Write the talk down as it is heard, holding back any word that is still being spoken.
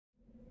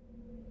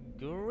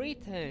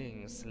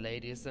Greetings,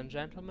 ladies and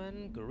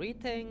gentlemen,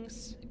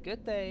 greetings,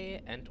 good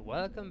day, and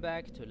welcome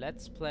back to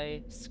Let's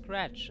Play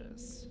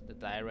Scratches, the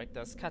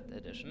Director's Cut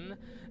edition.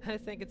 I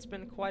think it's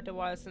been quite a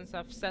while since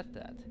I've said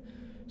that.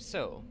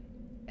 So,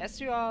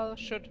 as you all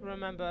should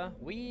remember,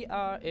 we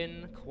are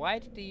in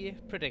quite the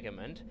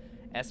predicament,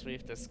 as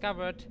we've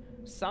discovered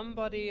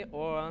somebody,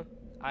 or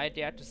I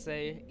dare to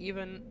say,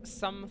 even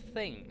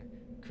something,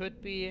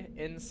 could be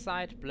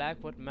inside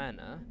Blackwood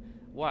Manor,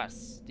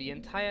 was the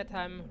entire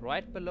time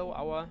right below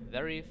our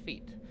very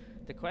feet.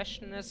 The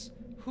question is,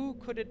 who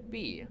could it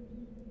be?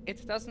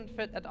 It doesn't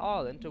fit at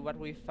all into what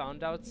we've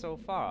found out so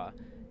far.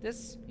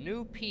 This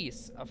new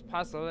piece of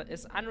puzzle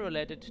is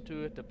unrelated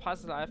to the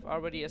puzzle I've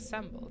already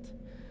assembled.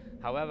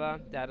 However,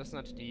 that is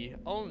not the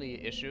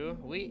only issue.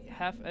 We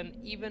have an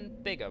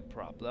even bigger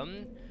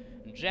problem.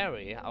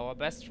 Jerry, our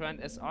best friend,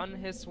 is on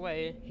his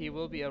way. He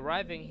will be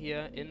arriving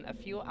here in a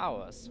few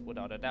hours,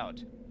 without a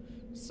doubt.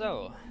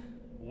 So,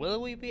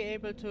 will we be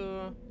able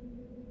to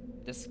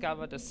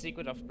discover the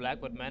secret of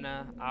Blackwood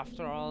Manor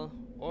after all?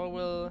 Or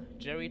will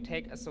Jerry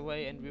take us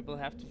away and we will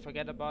have to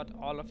forget about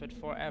all of it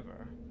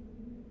forever?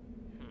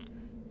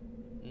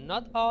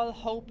 Not all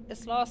hope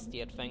is lost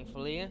yet,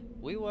 thankfully.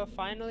 We were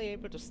finally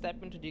able to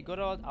step into the good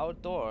old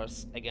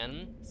outdoors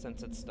again,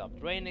 since it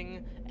stopped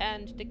raining,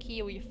 and the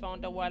key we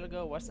found a while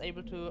ago was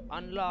able to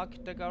unlock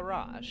the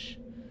garage.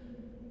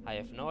 I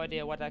have no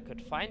idea what I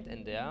could find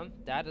in there.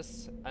 That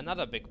is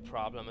another big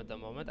problem at the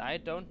moment. I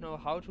don't know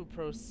how to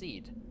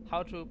proceed,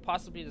 how to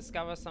possibly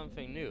discover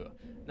something new.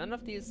 None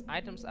of these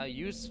items are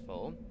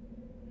useful.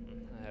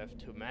 I have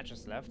 2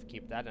 matches left,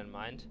 keep that in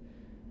mind.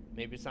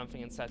 Maybe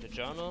something inside the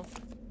journal?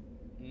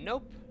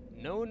 Nope,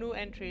 no new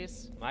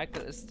entries.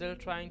 Michael is still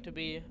trying to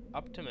be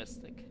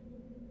optimistic.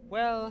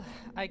 Well,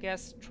 I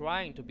guess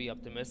trying to be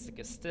optimistic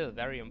is still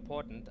very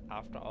important.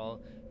 After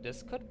all,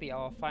 this could be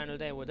our final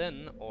day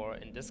within, or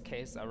in this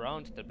case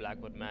around the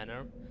Blackwood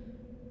Manor.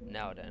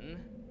 Now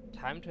then,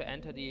 time to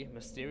enter the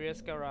mysterious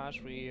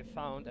garage we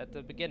found at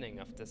the beginning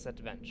of this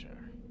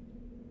adventure.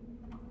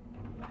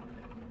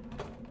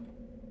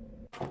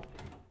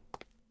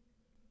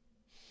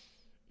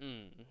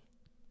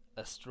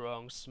 A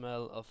strong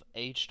smell of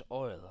aged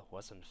oil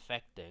was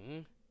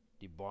infecting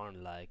the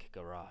barn-like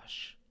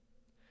garage.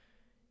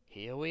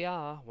 Here we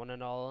are, one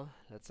and all.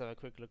 Let's have a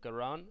quick look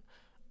around.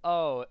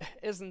 Oh,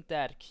 isn't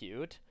that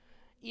cute?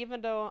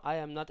 Even though I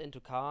am not into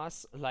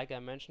cars, like I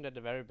mentioned at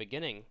the very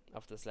beginning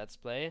of this Let's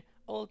Play,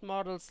 old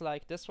models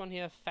like this one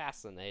here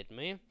fascinate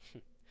me.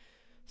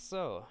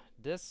 So,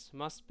 this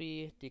must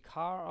be the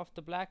car of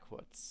the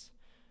Blackwoods.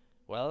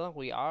 Well,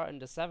 we are in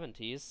the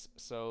 70s,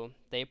 so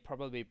they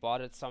probably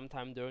bought it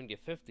sometime during the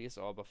 50s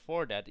or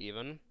before that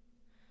even.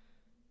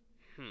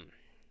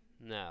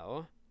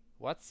 Now,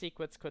 what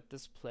secrets could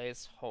this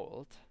place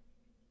hold?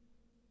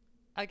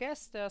 I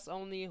guess there's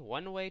only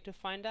one way to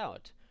find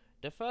out.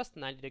 The first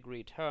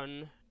 90-degree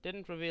turn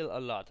didn't reveal a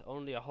lot,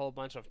 only a whole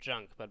bunch of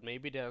junk, but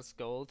maybe there's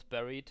gold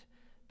buried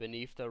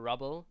beneath the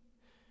rubble.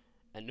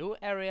 A new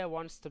area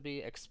wants to be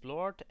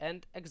explored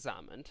and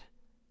examined.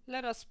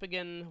 Let us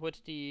begin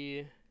with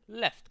the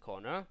left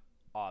corner,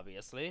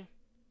 obviously.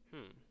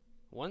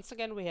 Once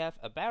again we have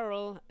a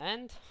barrel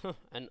and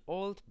an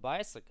old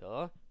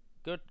bicycle.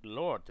 Good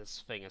lord,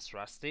 this thing is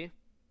rusty.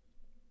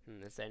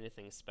 Is there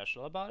anything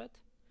special about it?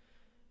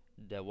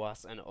 There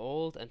was an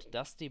old and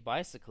dusty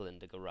bicycle in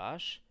the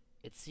garage.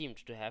 It seemed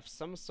to have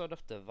some sort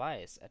of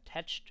device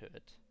attached to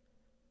it.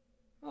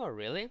 Oh,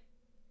 really?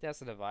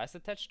 There's a device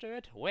attached to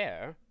it?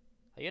 Where?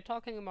 Are you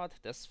talking about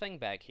this thing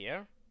back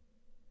here?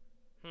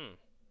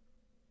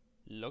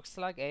 Looks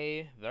like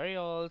a very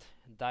old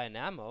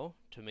dynamo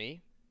to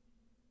me.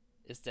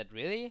 Is that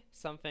really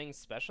something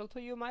special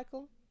to you,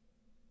 Michael?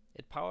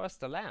 It powers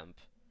the lamp.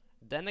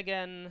 Then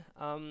again,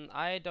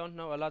 I don't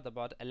know a lot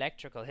about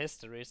electrical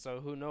history, so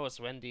who knows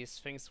when these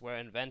things were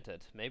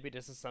invented. Maybe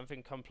this is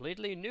something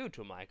completely new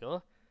to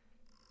Michael.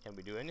 Can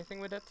we do anything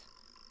with it?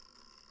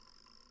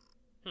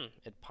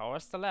 It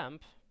powers the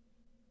lamp.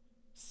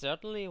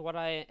 Certainly what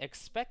I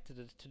expected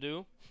it to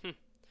do.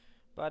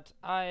 But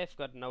I've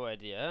got no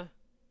idea.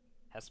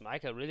 Has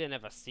Michael really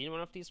never seen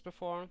one of these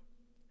before?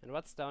 And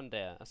what's down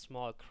there? A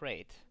small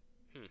crate.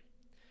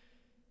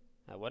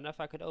 I wonder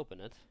if I could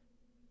open it.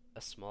 A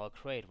small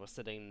crate was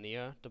sitting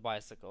near the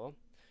bicycle.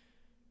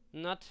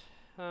 Not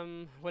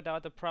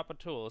without the proper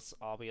tools,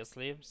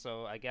 obviously,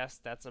 so I guess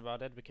that's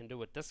about it we can do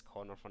with this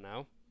corner for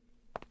now.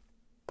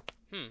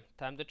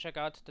 Time to check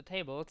out the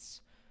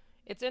tables.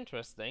 It's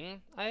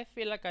interesting. I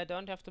feel like I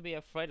don't have to be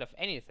afraid of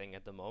anything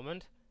at the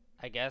moment.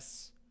 I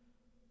guess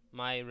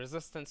my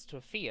resistance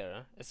to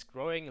fear is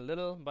growing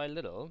little by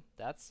little.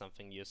 That's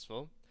something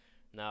useful.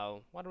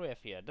 Now, what do we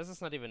have here? This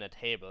is not even a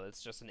table,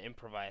 it's just an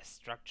improvised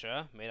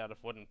structure made out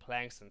of wooden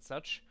planks and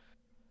such.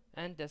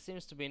 And there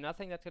seems to be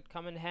nothing that could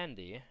come in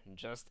handy.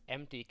 Just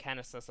empty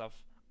canisters of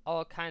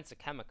all kinds of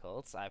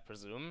chemicals, I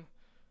presume.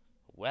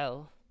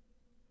 Well,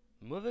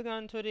 moving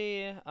on to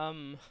the,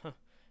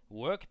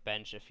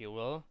 workbench, if you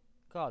will.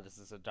 God, this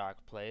is a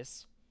dark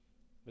place.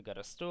 We got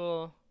a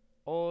stool,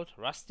 old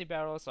rusty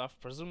barrels of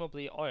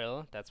presumably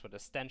oil, that's where the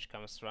stench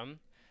comes from.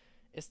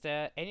 Is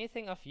there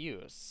anything of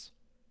use?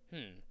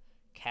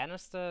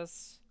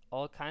 Canisters,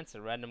 all kinds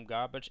of random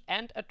garbage,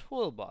 and a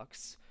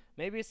toolbox.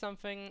 Maybe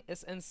something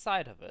is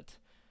inside of it.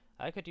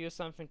 I could use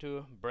something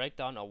to break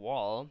down a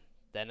wall.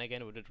 Then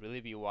again, would it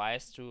really be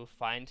wise to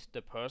find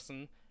the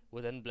person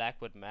within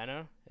Blackwood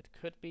Manor? It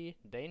could be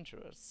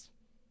dangerous.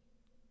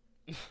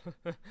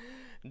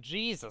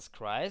 Jesus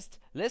Christ,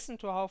 listen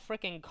to how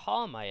freaking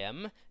calm I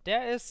am.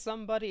 There is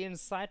somebody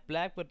inside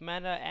Blackwood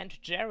Manor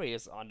and Jerry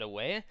is on the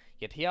way,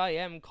 yet here I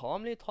am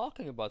calmly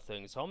talking about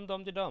things.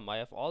 Hom-dom-de-dum, I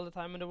have all the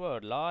time in the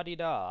world,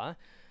 la-di-da.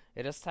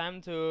 It is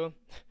time to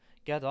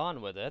get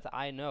on with it,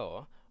 I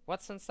know.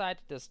 What's inside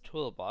this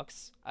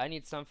toolbox? I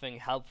need something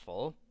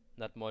helpful,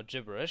 not more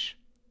gibberish.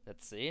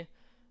 Let's see.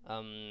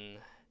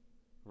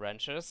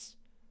 Wrenches.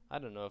 I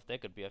don't know if they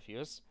could be of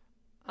use.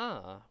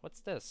 Ah, what's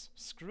this?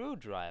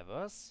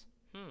 Screwdrivers?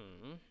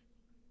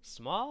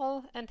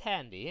 Small and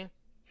handy.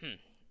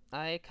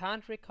 I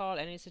can't recall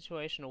any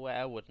situation where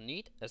I would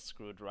need a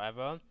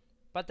screwdriver.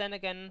 But then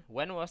again,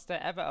 when was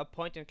there ever a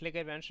point-and-click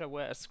adventure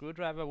where a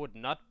screwdriver would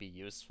not be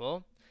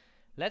useful?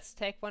 Let's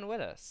take one with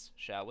us,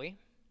 shall we?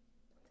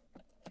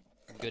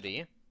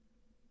 Goody.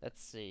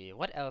 Let's see,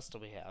 what else do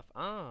we have?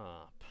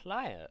 Ah,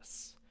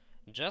 pliers.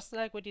 Just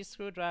like with the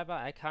screwdriver,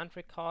 I can't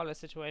recall a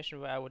situation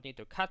where I would need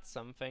to cut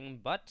something,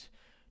 but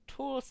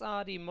tools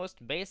are the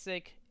most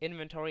basic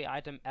inventory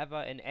item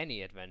ever in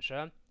any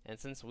adventure, and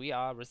since we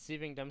are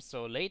receiving them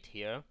so late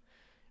here,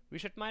 we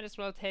might as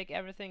well take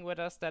everything with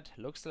us that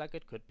looks like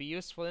it could be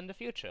useful in the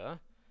future.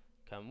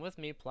 Come with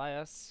me,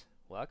 pliers.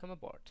 Welcome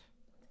aboard.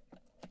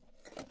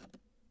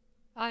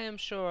 I am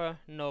sure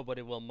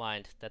nobody will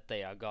mind that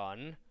they are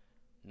gone.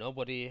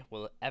 Nobody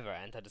will ever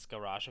enter this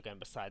garage again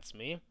besides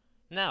me.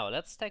 Now,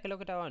 let's take a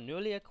look at our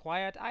newly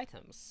acquired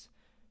items.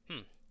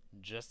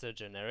 Just a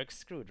generic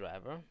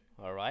screwdriver.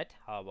 Alright,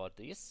 how about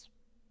these?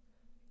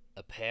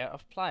 A pair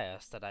of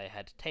pliers that I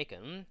had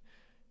taken.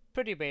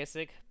 Pretty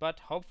basic,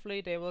 but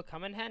hopefully they will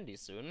come in handy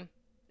soon.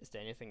 Is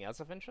there anything else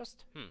of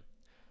interest?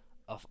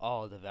 Of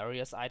all the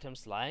various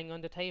items lying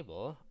on the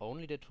table,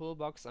 only the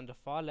toolbox on the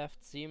far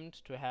left seemed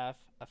to have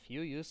a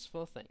few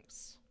useful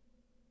things.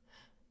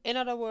 In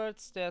other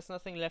words, there's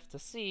nothing left to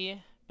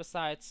see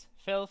besides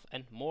filth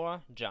and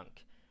more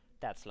junk.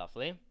 That's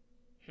lovely.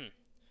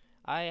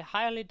 I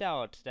highly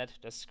doubt that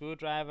the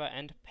screwdriver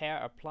and pair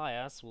of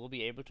pliers will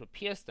be able to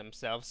pierce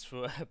themselves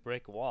through a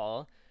brick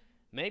wall.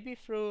 Maybe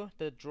through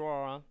the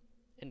drawer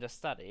in the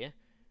study.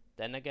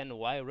 Then again,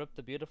 why rip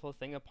the beautiful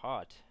thing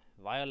apart?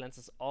 Violence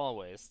is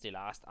always the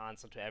last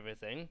answer to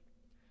everything.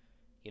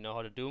 You know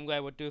how the Doom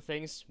guy would do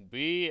things?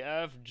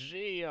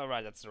 BFG!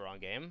 Alright, that's the wrong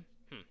game.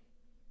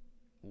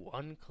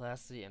 One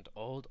classy and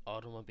old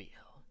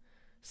automobile.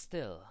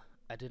 Still,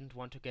 I didn't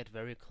want to get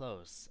very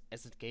close,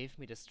 as it gave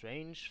me the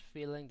strange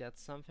feeling that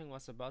something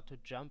was about to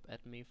jump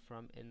at me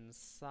from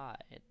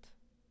inside.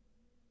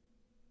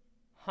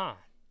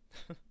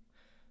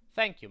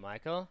 Thank you,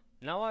 Michael.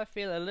 Now I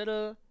feel a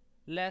little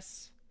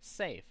less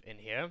safe in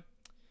here.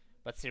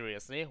 But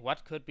seriously,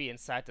 what could be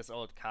inside this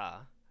old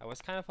car? I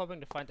was kind of hoping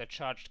to find a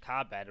charged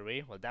car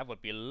battery. Well, that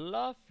would be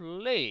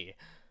lovely.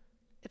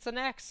 It's an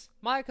axe!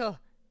 Michael!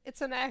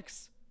 It's an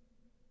axe!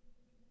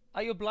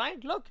 Are you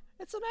blind? Look!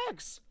 It's an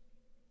axe!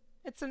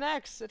 It's an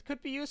axe! It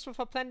could be useful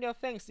for plenty of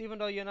things, even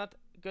though you're not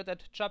good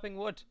at chopping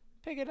wood.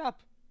 Pick it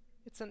up!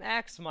 It's an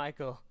axe,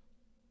 Michael.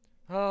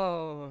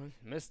 Oh,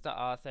 Mr.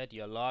 Arthur,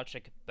 your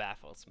logic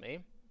baffles me.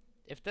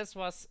 If this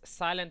was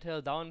Silent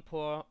Hill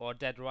Downpour or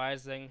Dead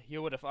Rising,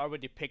 you would have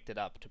already picked it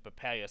up to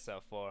prepare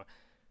yourself for.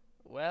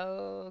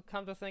 Well,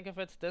 come to think of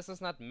it, this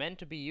is not meant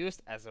to be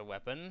used as a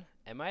weapon.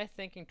 Am I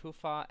thinking too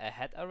far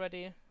ahead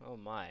already? Oh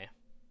my.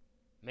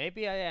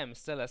 Maybe I am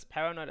still as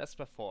paranoid as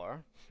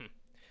before.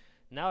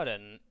 Now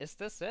then, is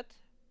this it?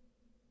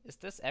 Is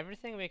this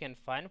everything we can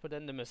find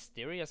within the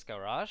mysterious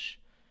garage?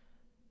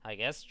 I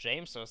guess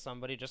James or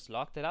somebody just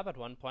locked it up at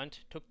one point,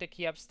 took the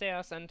key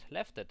upstairs and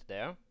left it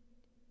there.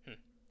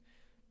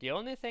 The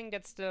only thing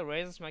that still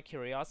raises my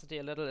curiosity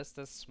a little is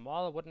this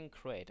small wooden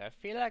crate. I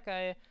feel like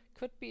I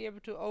could be able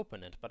to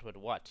open it, but with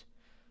what?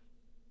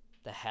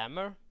 The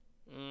hammer?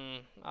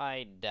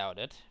 I doubt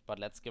it, but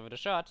let's give it a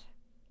shot.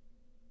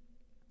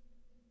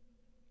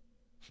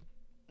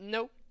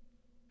 Nope.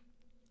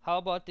 How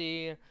about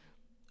the...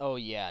 Oh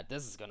yeah,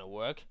 this is gonna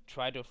work.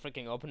 Try to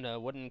freaking open a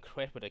wooden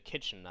crate with a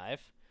kitchen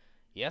knife.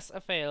 Yes, a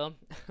fail.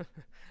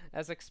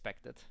 As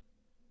expected.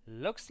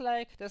 Looks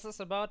like this is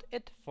about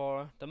it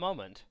for the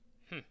moment.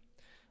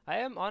 I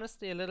am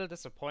honestly a little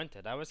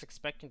disappointed. I was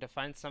expecting to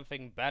find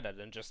something better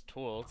than just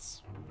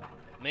tools.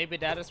 Maybe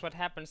that is what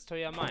happens to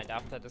your mind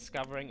after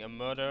discovering a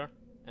murder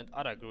and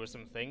other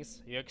gruesome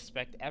things. You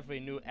expect every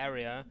new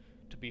area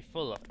to be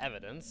full of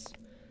evidence.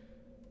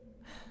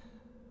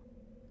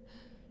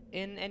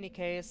 In any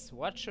case,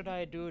 what should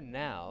I do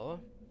now?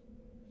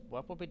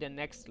 What will be the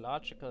next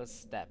logical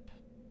step?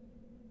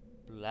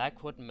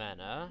 Blackwood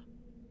Manor.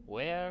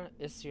 Where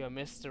is your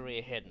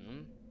mystery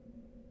hidden?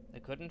 I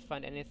couldn't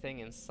find anything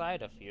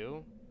inside of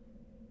you.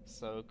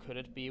 So could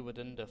it be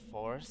within the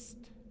forest?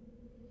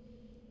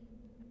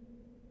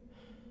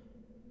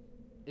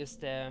 Is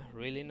there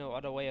really no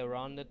other way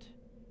around it?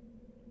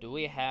 Do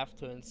we have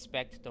to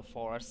inspect the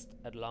forest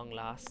at long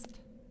last?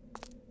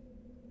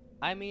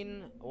 I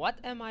mean, what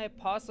am I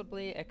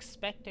possibly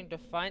expecting to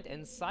find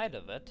inside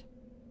of it?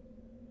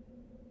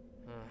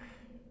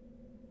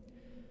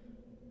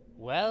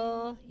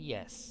 Well,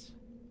 yes.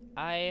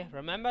 I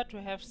remember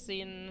to have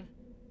seen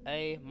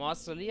a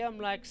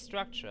mausoleum-like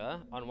structure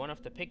on one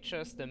of the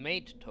pictures the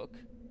maid took.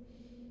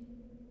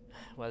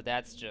 Well,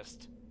 that's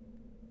just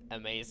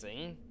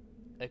amazing.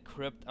 A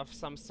crypt of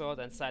some sort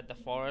inside the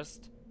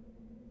forest.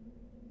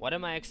 What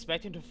am I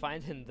expecting to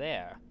find in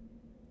there?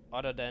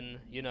 Other than,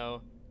 you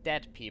know,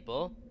 dead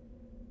people.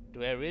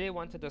 Do I really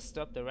want to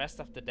disturb the rest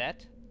of the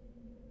dead?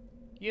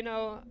 You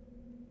know,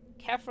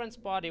 Catherine's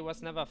body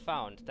was never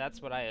found.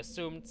 That's what I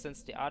assumed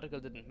since the article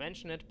didn't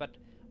mention it, but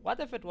what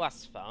if it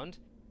was found?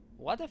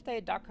 What if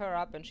they dug her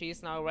up and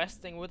she's now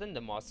resting within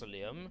the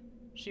mausoleum?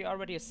 She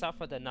already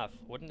suffered enough.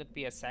 Wouldn't it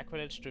be a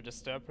sacrilege to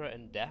disturb her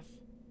in death?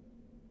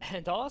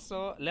 And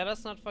also, let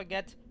us not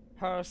forget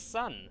her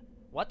son.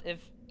 What if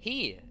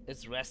he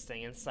is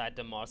resting inside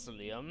the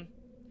mausoleum?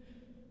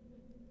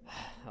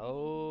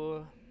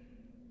 Oh,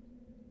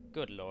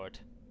 good lord.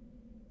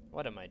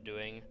 What am I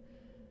doing?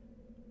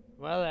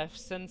 Well, I've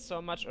sinned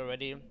so much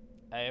already.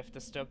 I have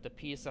disturbed the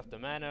peace of the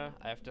manor,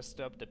 I have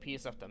disturbed the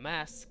peace of the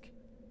mask,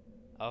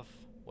 of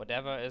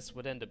whatever is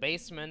within the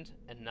basement,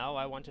 and now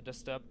I want to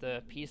disturb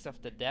the peace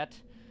of the dead.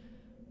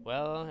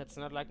 Well, it's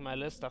not like my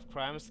list of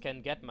crimes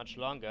can get much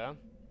longer.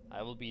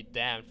 I will be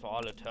damned for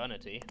all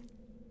eternity.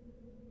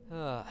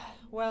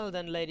 Well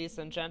then, ladies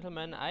and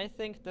gentlemen, I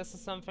think this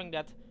is something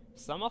that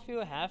some of you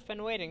have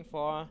been waiting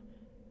for.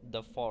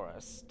 The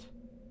forest.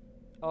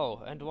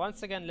 Oh, and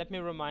once again, let me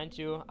remind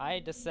you, I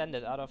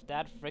descended out of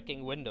that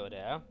freaking window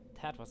there.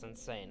 That was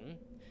insane.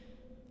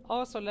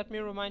 Also, let me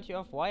remind you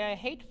of why I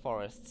hate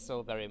forests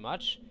so very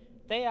much.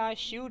 They are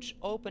huge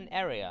open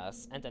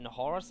areas, and in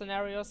horror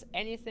scenarios,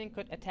 anything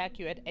could attack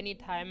you at any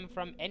time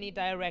from any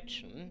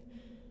direction.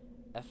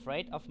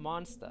 Afraid of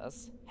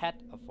Monsters had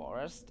a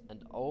forest,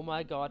 and oh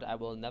my god, I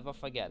will never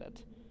forget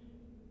it.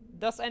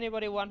 Does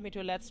anybody want me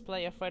to let's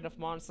play Afraid of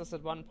Monsters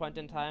at one point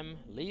in time?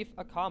 Leave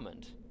a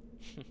comment.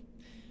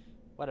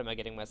 What am I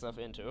getting myself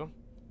into?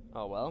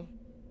 Oh well,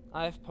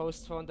 I've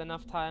postponed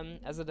enough time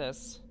as it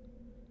is.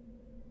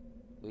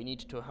 We need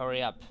to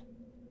hurry up.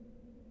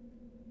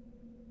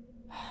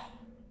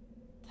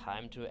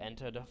 Time to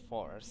enter the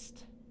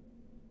forest.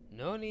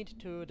 No need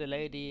to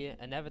delay the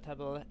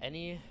inevitable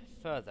any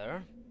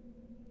further.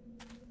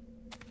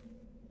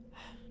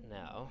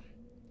 Now,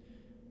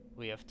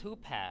 we have two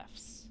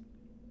paths.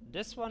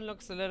 This one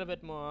looks a little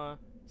bit more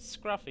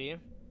scruffy,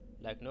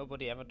 like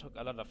nobody ever took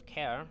a lot of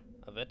care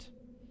of it.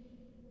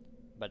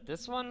 But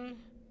this one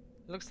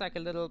looks like a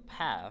little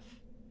path,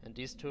 and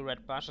these two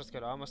red bushes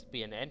could almost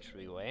be an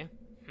entryway.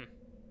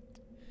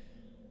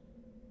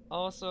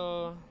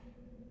 Also,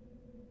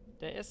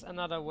 there is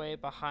another way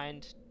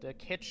behind the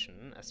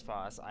kitchen, as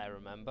far as I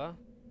remember.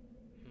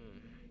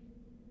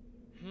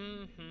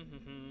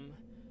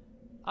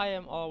 I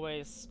am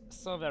always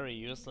so very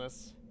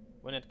useless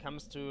when it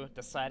comes to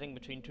deciding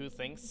between two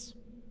things.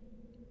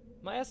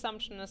 My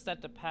assumption is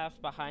that the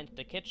path behind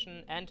the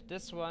kitchen and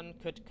this one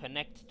could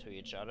connect to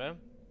each other.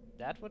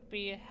 That would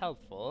be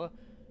helpful.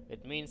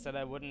 It means that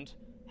I wouldn't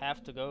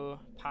have to go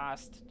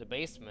past the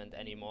basement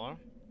anymore.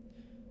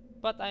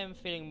 But I am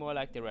feeling more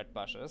like the red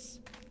bushes.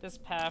 This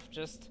path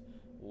just,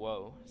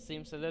 whoa,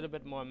 seems a little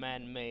bit more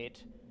man-made,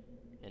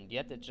 and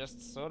yet it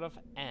just sort of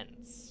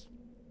ends.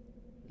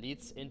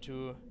 Leads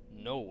into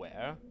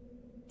nowhere.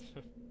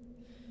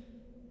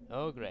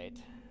 Oh great.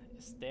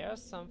 Is there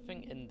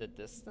something in the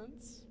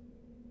distance?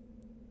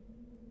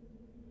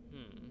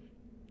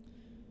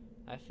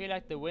 I feel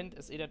like the wind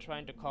is either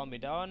trying to calm me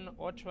down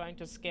or trying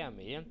to scare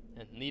me,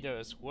 and neither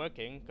is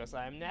working, because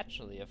I am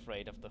naturally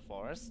afraid of the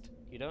forest.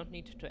 You don't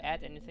need to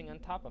add anything on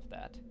top of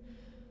that.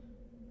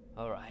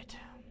 Alright,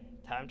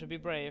 time to be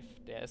brave.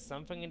 There is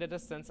something in the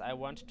distance, I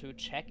want to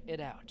check it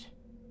out.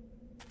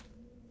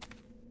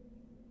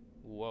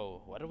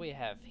 Whoa, what do we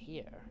have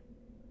here?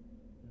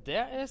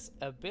 There is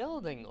a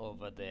building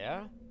over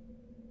there,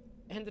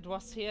 and it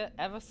was here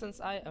ever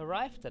since I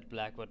arrived at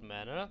Blackwood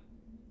Manor.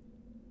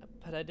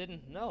 But I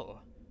didn't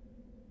know.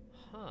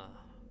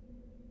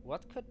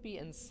 What could be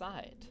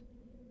inside?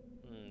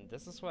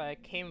 This is where I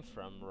came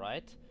from,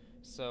 right?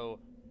 So,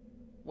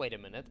 wait a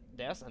minute,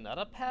 there's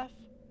another path?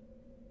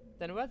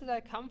 Then where did I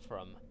come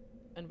from?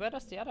 And where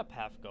does the other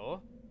path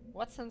go?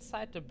 What's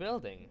inside the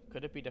building?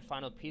 Could it be the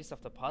final piece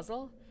of the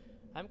puzzle?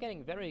 I'm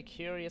getting very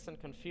curious and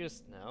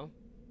confused now.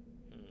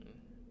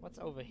 What's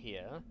over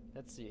here?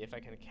 Let's see if I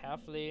can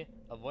carefully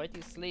avoid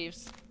these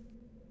leaves.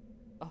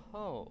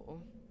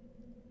 Oh.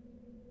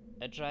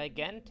 A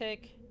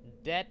gigantic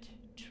dead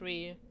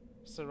tree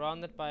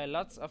surrounded by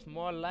lots of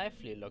more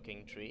lively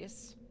looking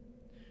trees.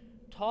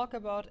 Talk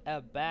about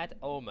a bad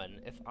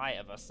omen if I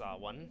ever saw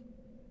one.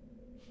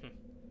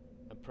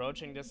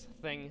 Approaching this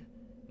thing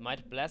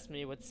might bless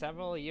me with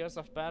several years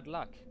of bad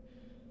luck.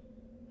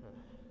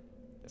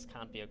 This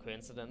can't be a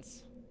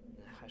coincidence.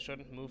 I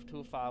shouldn't move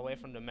too far away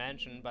from the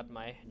mansion, but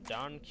my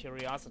darn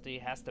curiosity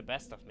has the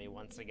best of me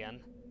once again.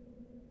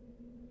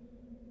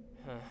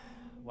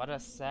 What a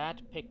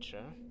sad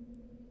picture.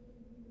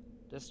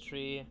 This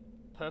tree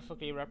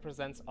perfectly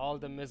represents all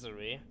the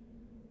misery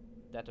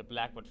that the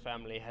Blackwood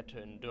family had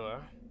to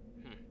endure.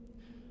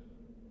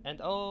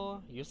 And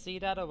oh, you see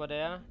that over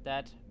there?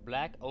 That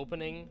black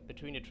opening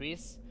between the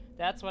trees?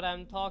 That's what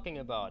I'm talking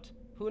about.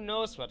 Who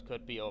knows what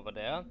could be over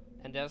there?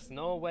 And there's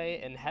no way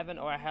in heaven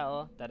or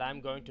hell that I'm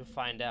going to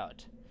find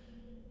out.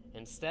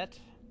 Instead,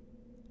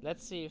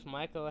 let's see if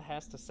Michael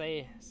has to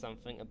say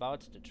something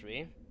about the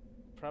tree.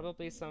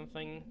 Probably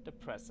something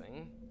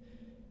depressing.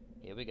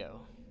 Here we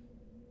go.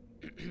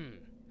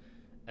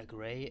 A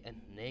grey and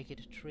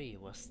naked tree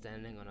was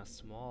standing on a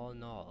small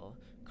knoll,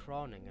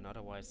 crowning an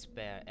otherwise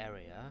bare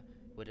area,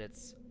 with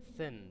its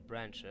thin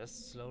branches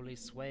slowly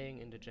swaying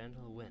in the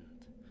gentle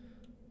wind.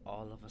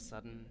 All of a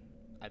sudden,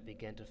 I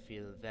began to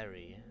feel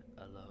very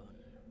alone.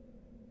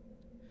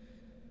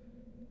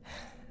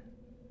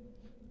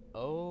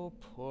 Oh,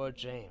 poor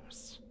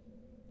James.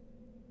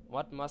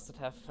 What must it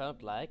have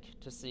felt like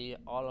to see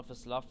all of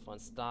his loved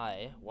ones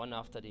die, one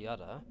after the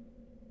other?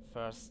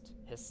 First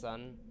his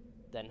son,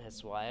 then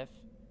his wife,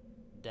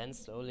 then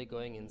slowly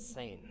going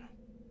insane.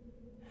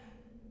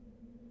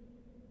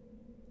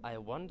 I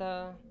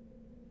wonder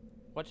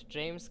what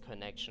James'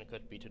 connection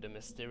could be to the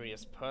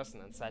mysterious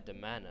person inside the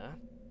manor.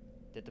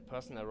 Did the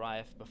person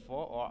arrive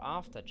before or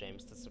after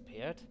James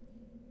disappeared?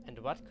 And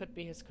what could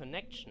be his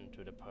connection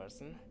to the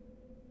person?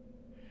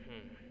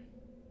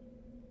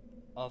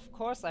 Of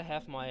course I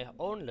have my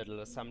own little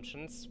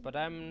assumptions, but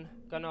I'm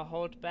gonna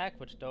hold back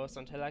with those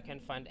until I can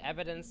find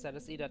evidence that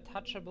is either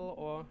touchable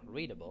or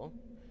readable.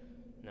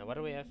 Now what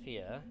do we have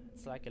here?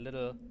 It's like a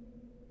little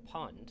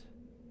pond.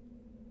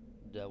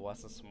 There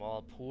was a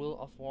small pool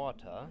of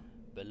water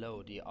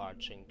below the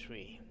arching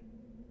tree.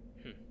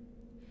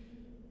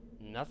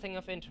 Nothing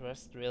of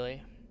interest,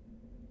 really.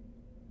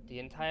 The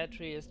entire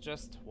tree is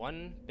just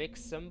one big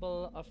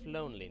symbol of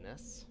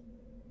loneliness.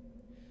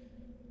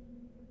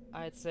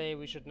 I'd say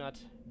we should not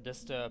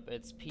disturb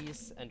its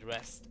peace and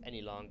rest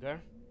any longer.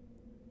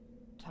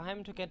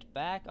 Time to get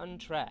back on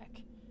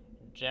track.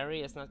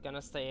 Jerry is not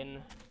gonna stay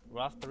in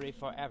Rothbury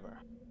forever.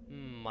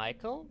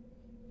 Michael?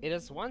 It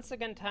is once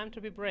again time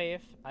to be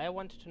brave. I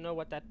want to know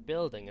what that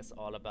building is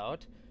all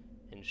about.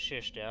 And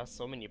shish, there are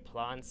so many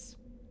plants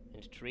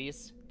and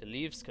trees. The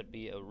leaves could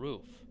be a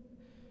roof.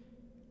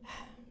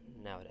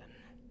 Now then,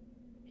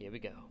 here we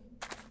go.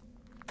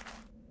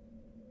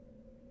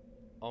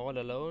 All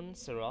alone,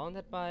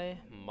 surrounded by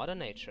Mother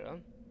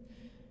Nature.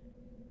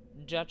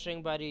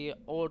 Judging by the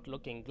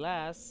old-looking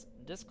glass,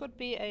 this could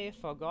be a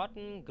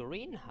forgotten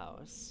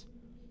greenhouse.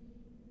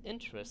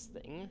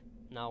 Interesting.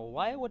 Now,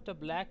 why would the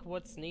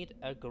Blackwoods need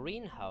a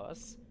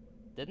greenhouse?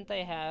 Didn't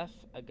they have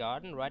a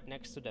garden right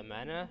next to the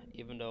manor,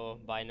 even though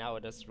by now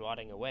it is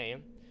rotting away?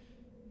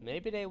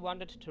 Maybe they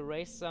wanted to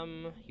raise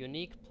some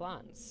unique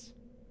plants.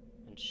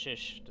 And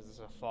shish, this is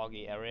a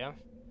foggy area.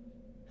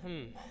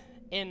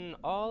 In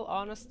all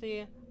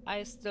honesty,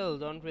 I still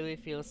don't really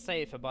feel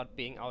safe about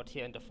being out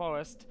here in the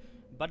forest,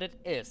 but it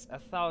is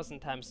 1,000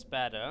 times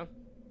better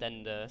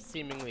than the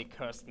seemingly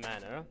cursed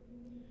manor.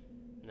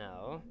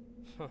 Now,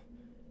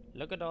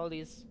 look at all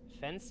these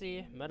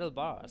fancy metal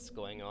bars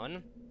going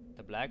on.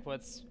 The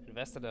Blackwoods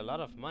invested a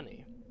lot of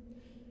money.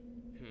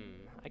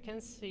 I can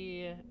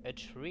see a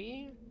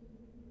tree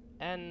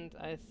and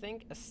I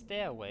think a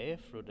stairway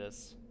through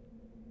this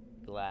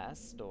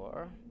glass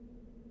door.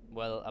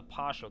 Well, a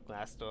partial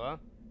glass door,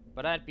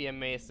 but I'd be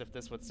amazed if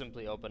this would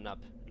simply open up.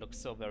 It looks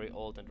so very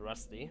old and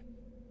rusty.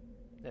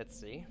 Let's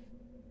see.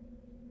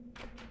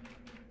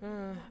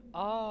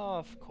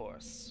 Of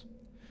course.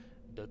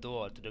 The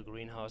door to the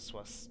greenhouse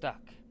was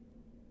stuck,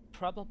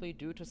 probably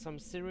due to some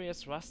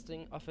serious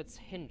rusting of its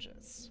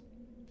hinges.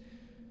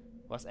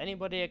 Was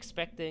anybody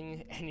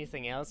expecting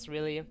anything else,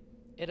 really?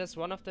 It is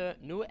one of the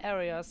new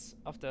areas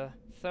of the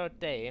third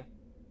day,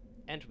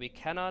 and we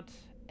cannot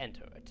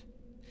enter it.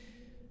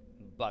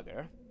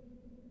 Bugger.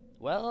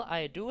 Well,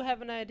 I do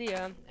have an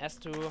idea as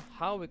to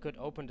how we could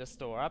open this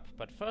door up,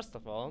 but first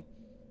of all,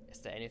 is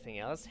there anything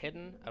else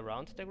hidden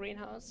around the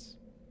greenhouse?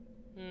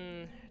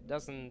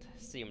 Doesn't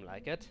seem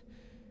like it.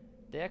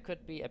 There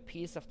could be a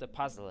piece of the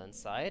puzzle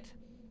inside.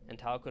 And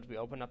how could we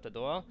open up the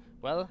door?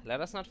 Well, let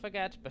us not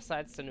forget,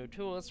 besides the new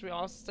tools, we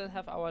also still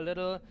have our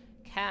little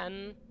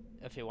can,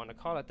 if you want to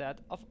call it that,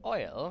 of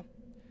oil.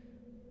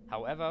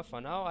 However, for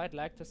now, I'd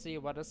like to see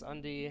what is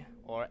on the,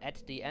 or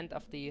at the end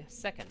of the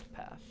second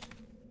path.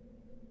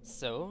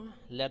 So,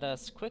 let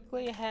us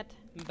quickly head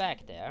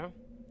back there.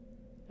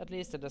 At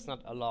least it is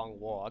not a long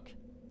walk.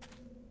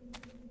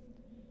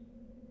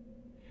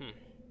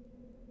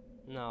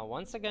 Now,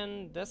 once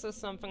again, this is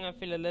something I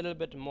feel a little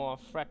bit more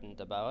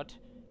threatened about,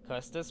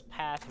 because this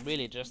path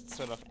really just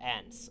sort of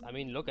ends. I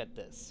mean, look at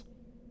this.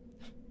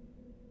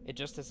 It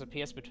just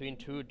disappears between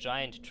two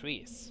giant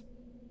trees.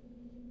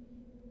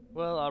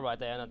 Well, alright,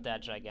 they are not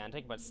that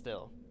gigantic, but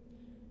still.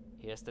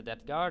 Here's the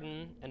dead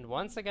garden, and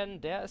once again,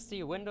 there is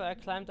the window I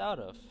climbed out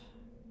of.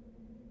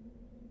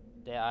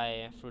 There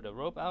I threw the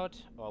rope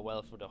out, or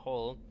well, through the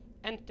hole,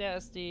 and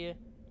there's the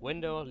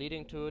window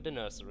leading to the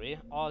nursery,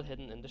 all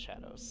hidden in the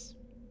shadows.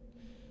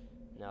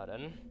 Now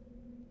then,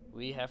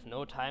 we have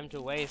no time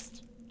to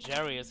waste.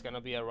 Jerry is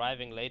gonna be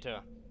arriving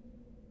later.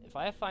 If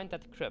I find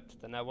that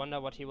crypt, then I wonder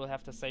what he will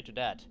have to say to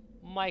that.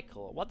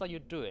 Michael, what are you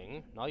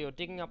doing? Now you're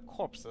digging up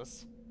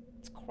corpses.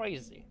 It's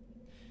crazy.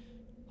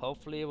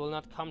 Hopefully it will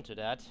not come to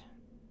that.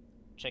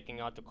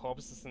 Checking out the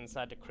corpses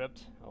inside the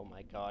crypt. Oh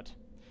my god.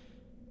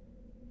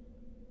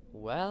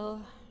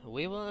 Well,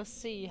 we will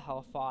see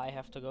how far I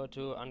have to go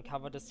to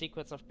uncover the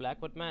secrets of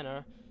Blackwood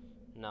Manor.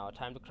 Now,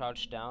 time to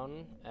crouch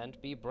down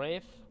and be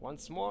brave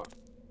once more.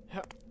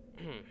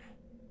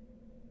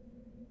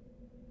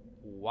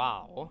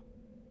 Wow.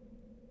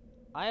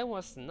 I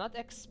was not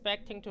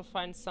expecting to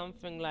find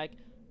something like...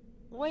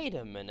 Wait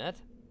a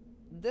minute.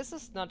 This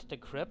is not the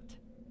crypt.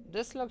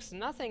 This looks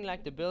nothing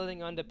like the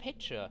building on the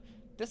picture.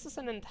 This is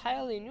an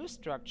entirely new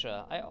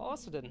structure I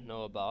also didn't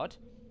know about.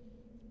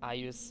 Are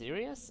you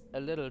serious? A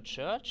little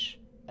church?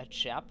 A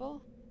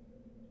chapel?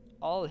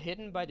 All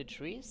hidden by the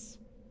trees?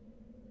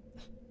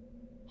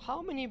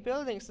 How many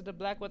buildings do the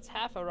Blackwoods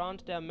have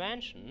around their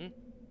mansion?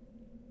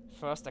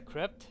 First a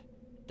crypt,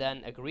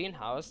 then a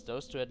greenhouse.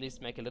 Those two at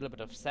least make a little bit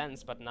of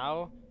sense, but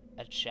now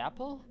a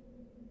chapel?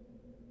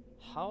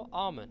 How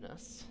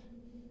ominous.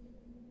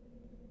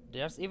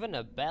 There's even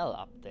a bell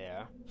up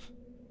there.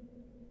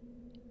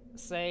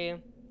 Say,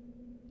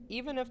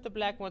 even if the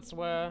Blackwoods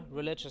were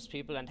religious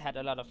people and had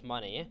a lot of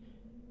money,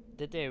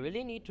 did they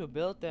really need to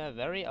build their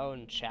very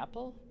own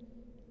chapel?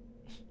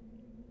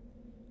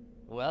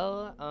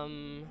 Well,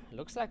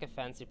 looks like a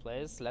fancy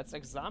place. Let's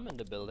examine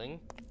the building.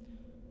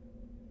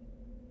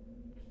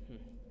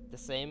 The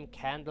same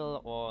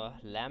candle or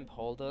lamp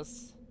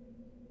holders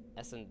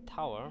as in the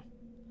tower.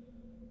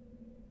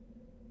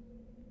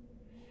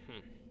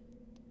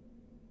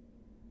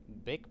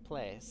 Big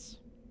place.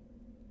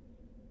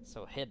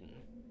 So hidden.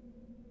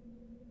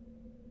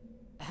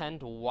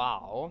 And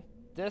wow,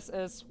 this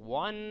is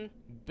one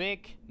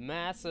big,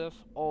 massive,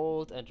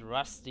 old and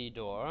rusty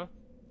door.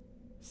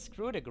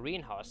 Screw the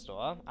greenhouse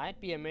door.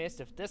 I'd be amazed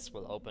if this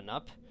will open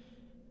up.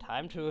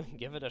 Time to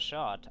give it a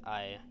shot,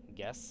 I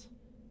guess.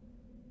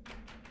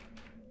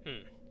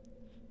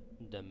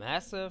 The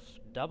massive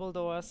double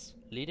doors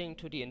leading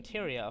to the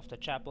interior of the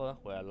chapel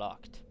were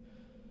locked.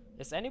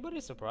 Is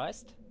anybody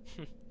surprised?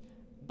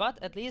 But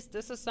at least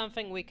this is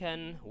something we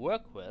can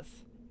work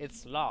with.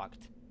 It's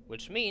locked,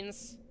 which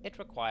means it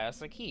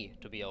requires a key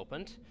to be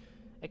opened.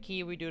 A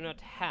key we do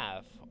not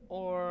have.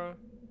 Or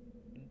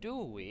do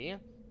we?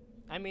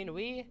 I mean,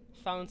 we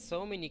found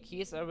so many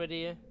keys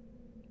already.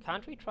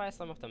 Can't we try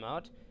some of them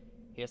out?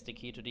 Here's the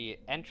key to the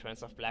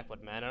entrance of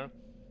Blackwood Manor.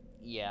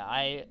 Yeah,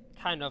 I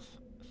kind of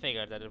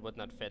figured that it would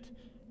not fit.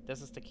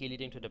 This is the key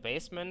leading to the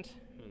basement.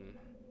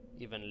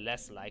 Even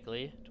less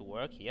likely to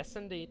work. Yes,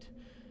 indeed.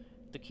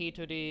 The key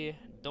to the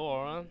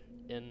door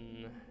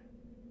in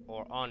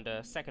or on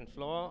the second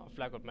floor of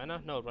Blackwood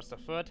Manor. No, it was the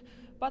third,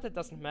 but it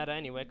doesn't matter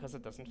anyway because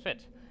it doesn't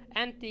fit.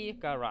 And the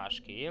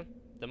garage key,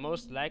 the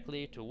most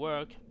likely to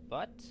work,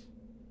 but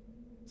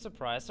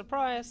surprise,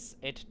 surprise,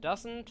 it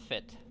doesn't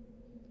fit.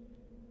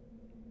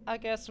 I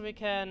guess we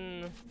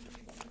can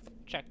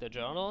check the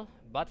journal,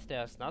 but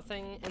there's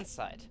nothing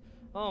inside.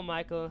 Oh,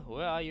 Michael,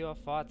 where are your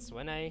thoughts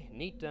when I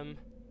need them?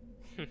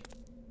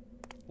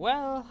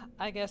 Well,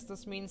 I guess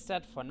this means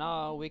that for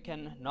now we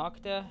can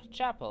knock the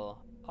chapel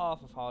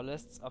off of our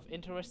lists of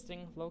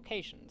interesting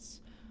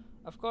locations.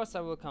 Of course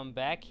I will come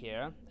back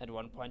here at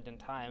one point in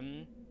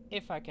time,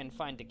 if I can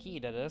find the key,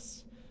 that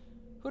is.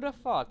 Who'd have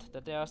thought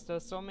that there are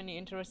still so many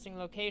interesting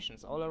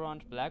locations all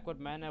around Blackwood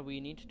Manor we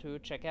need to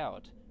check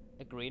out.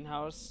 A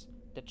greenhouse,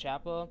 the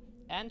chapel,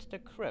 and the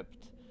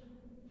crypt.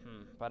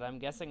 But I'm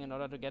guessing in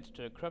order to get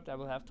to the crypt I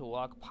will have to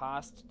walk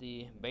past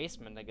the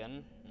basement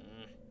again.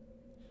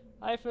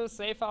 I feel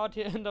safe out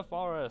here in the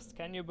forest,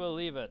 can you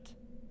believe it?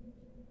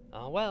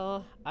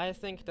 Well, I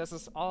think this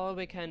is all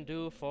we can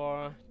do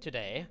for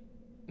today.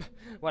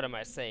 What am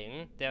I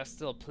saying? There's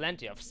still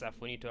plenty of stuff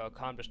we need to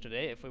accomplish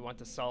today if we want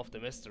to solve the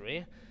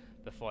mystery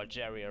before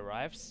Jerry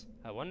arrives.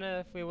 I wonder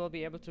if we will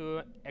be able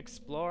to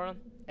explore,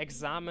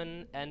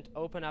 examine, and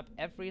open up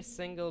every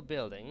single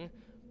building.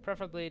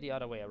 Preferably the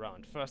other way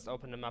around. First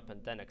open them up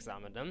and then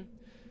examine them.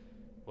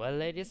 Well,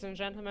 ladies and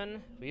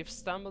gentlemen, we've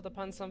stumbled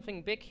upon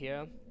something big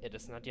here. It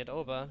is not yet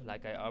over,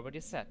 like I already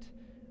said.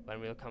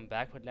 When we'll come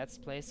back with Let's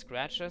Play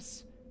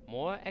Scratches,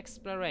 more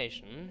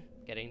exploration,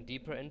 getting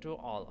deeper into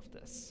all of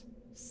this.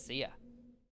 See ya!